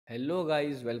Hello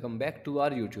guys, welcome back to our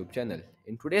YouTube channel.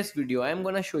 In today's video, I am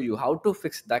gonna show you how to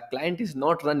fix the client is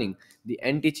not running the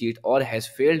anti-cheat or has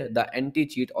failed the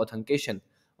anti-cheat authentication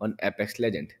on Apex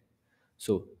Legend.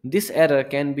 So this error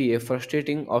can be a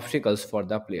frustrating obstacles for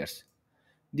the players.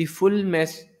 The full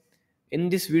mess in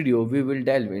this video we will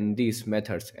delve in these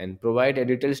methods and provide a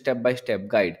detailed step-by-step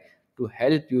guide to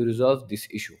help you resolve this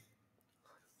issue.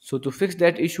 So to fix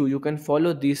that issue, you can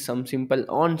follow these some simple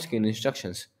on-screen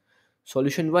instructions.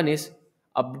 Solution 1 is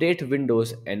update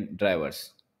Windows and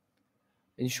drivers.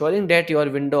 Ensuring that your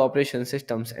window operation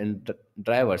systems and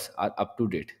drivers are up to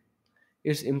date.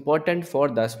 It's important for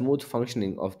the smooth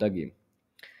functioning of the game.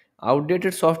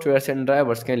 Outdated softwares and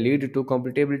drivers can lead to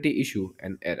compatibility issue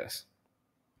and errors.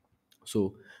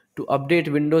 So to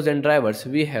update Windows and drivers,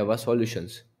 we have a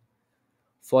solutions.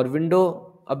 For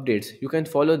window updates, you can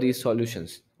follow these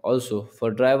solutions. Also,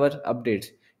 for driver updates,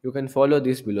 you can follow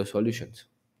these below solutions.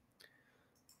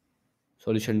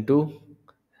 Solution 2.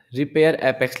 Repair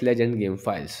Apex Legend game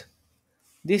files.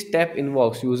 This step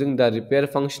involves using the repair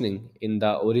functioning in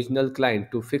the original client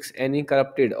to fix any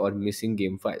corrupted or missing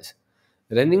game files.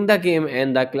 Running the game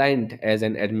and the client as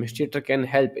an administrator can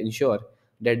help ensure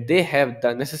that they have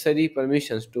the necessary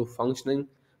permissions to functioning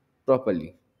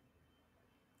properly.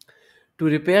 To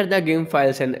repair the game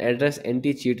files and address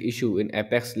anti-cheat issue in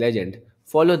Apex Legend,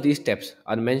 follow these steps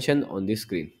are mentioned on the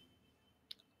screen.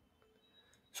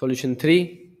 Solution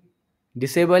 3.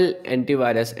 Disable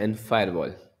antivirus and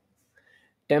firewall.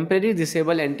 Temporary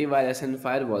disable antivirus and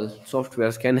firewall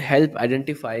softwares can help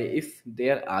identify if they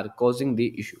are causing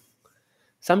the issue.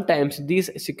 Sometimes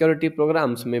these security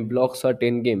programs may block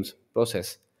certain games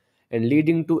process and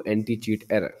leading to anti-cheat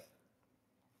error.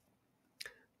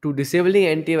 To disabling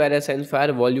antivirus and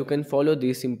firewall, you can follow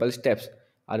these simple steps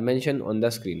are mentioned on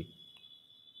the screen.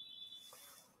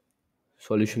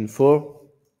 Solution 4.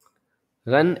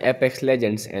 Run Apex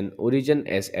Legends and Origin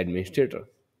as administrator.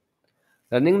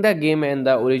 Running the game and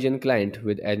the Origin client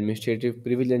with administrative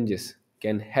privileges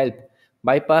can help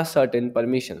bypass certain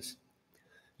permissions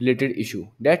related issue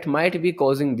that might be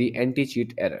causing the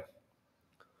anti-cheat error.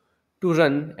 To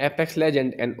run Apex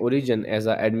Legend and Origin as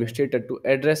an administrator to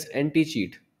address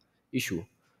anti-cheat issue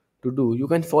to do, you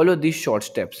can follow these short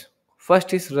steps.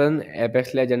 First is run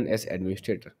Apex Legend as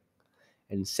administrator,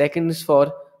 and second is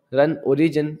for run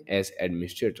Origin as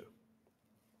administrator.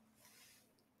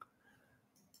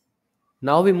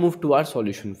 Now we move to our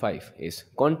solution 5 is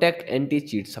contact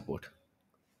anti-cheat support.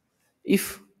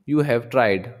 If you have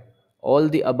tried all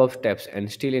the above steps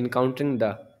and still encountering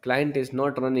the client is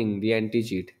not running the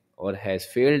anti-cheat or has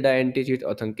failed the anti-cheat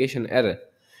authentication error,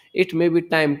 it may be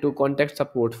time to contact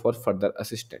support for further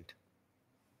assistance.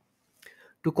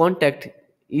 To contact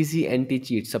easy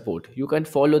anti-cheat support, you can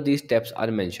follow these steps are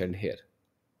mentioned here.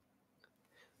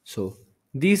 So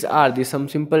these are the some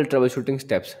simple troubleshooting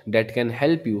steps that can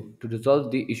help you to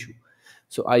resolve the issue.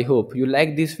 So I hope you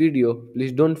like this video.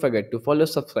 Please don't forget to follow,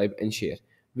 subscribe and share.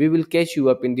 We will catch you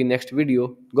up in the next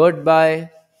video.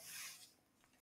 Goodbye.